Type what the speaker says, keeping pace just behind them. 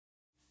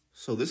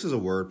So this is a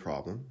word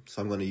problem.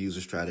 So I'm going to use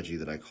a strategy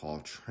that I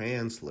call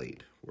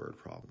translate word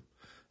problem.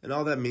 And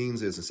all that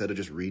means is instead of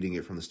just reading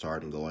it from the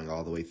start and going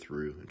all the way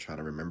through and trying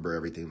to remember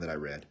everything that I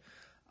read,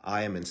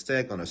 I am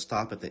instead going to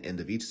stop at the end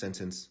of each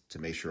sentence to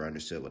make sure I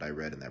understood what I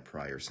read in that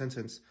prior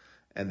sentence,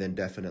 and then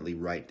definitely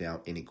write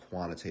down any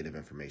quantitative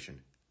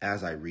information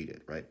as I read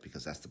it, right?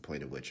 Because that's the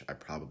point at which I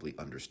probably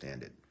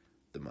understand it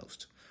the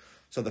most.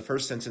 So the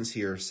first sentence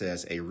here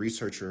says a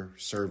researcher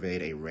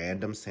surveyed a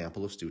random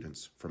sample of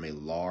students from a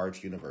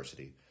large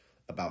university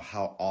about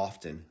how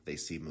often they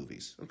see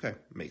movies. Okay,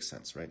 makes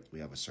sense, right?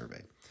 We have a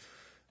survey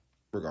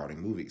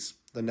regarding movies.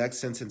 The next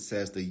sentence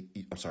says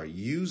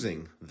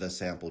using the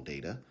sample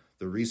data,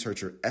 the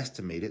researcher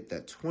estimated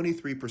that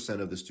 23%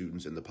 of the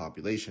students in the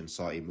population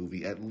saw a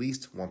movie at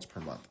least once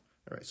per month.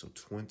 All right, so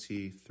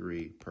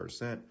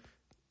 23%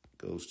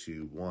 goes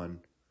to one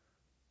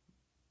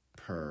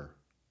per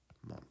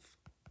month,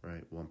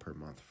 right? One per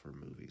month for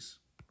movies.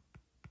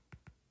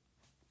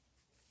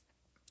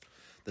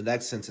 The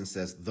next sentence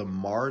says the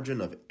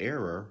margin of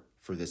error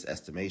for this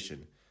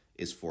estimation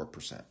is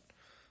 4%.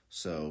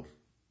 So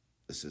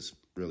this is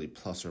really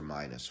plus or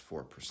minus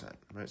 4%,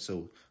 right?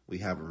 So we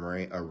have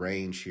a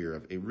range here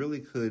of it really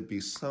could be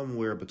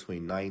somewhere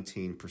between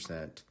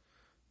 19%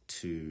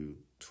 to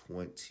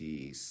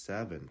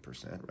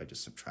 27%, right?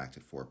 Just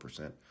subtracted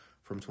 4%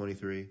 from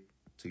 23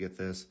 to get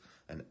this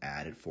and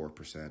added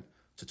 4%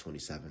 to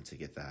 27 to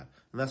get that.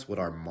 And that's what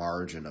our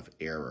margin of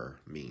error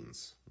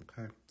means,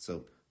 okay?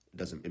 So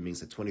it means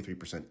that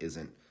 23%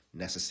 isn't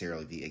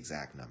necessarily the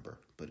exact number,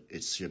 but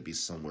it should be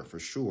somewhere for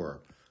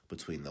sure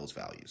between those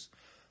values.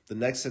 The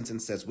next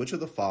sentence says, which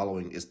of the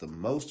following is the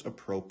most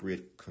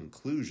appropriate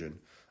conclusion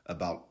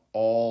about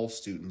all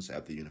students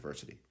at the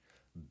university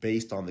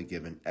based on the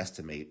given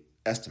estimate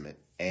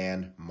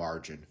and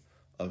margin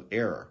of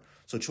error?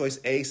 So choice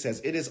A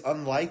says it is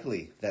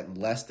unlikely that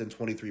less than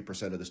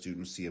 23% of the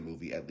students see a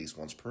movie at least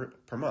once per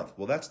month.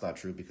 Well, that's not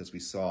true because we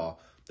saw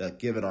that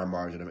given our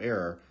margin of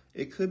error,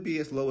 it could be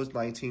as low as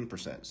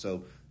 19%.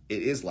 So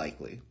it is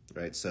likely,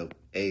 right? So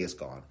A is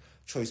gone.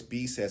 Choice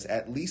B says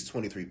at least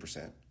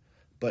 23%,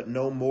 but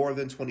no more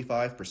than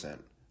 25%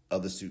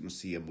 of the students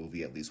see a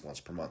movie at least once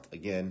per month.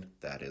 Again,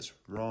 that is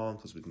wrong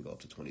because we can go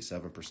up to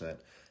 27%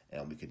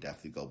 and we can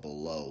definitely go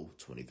below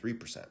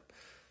 23%.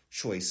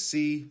 Choice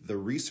C, the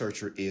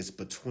researcher is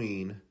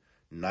between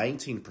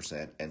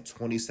 19% and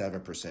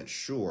 27%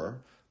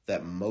 sure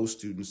that most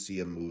students see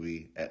a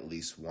movie at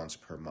least once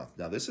per month.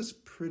 Now, this is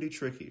pretty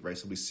tricky, right?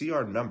 So we see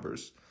our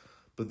numbers,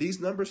 but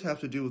these numbers have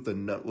to do with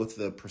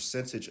the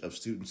percentage of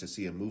students that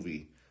see a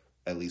movie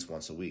at least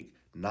once a week,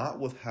 not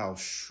with how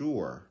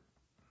sure.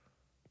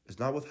 It's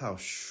not with how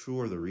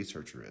sure the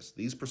researcher is.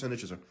 These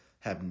percentages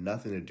have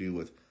nothing to do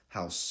with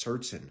how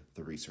certain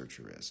the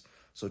researcher is.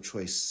 So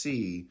choice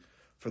C,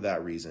 for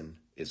that reason,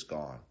 is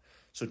gone.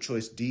 So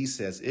choice D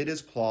says it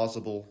is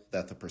plausible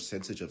that the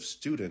percentage of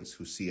students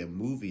who see a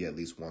movie at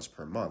least once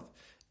per month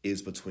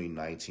is between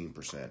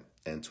 19%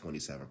 and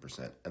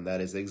 27%. And that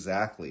is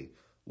exactly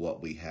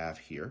what we have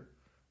here,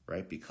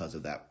 right? Because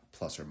of that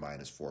plus or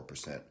minus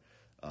 4%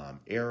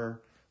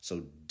 error.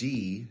 So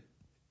D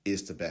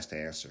is the best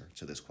answer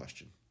to this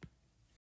question.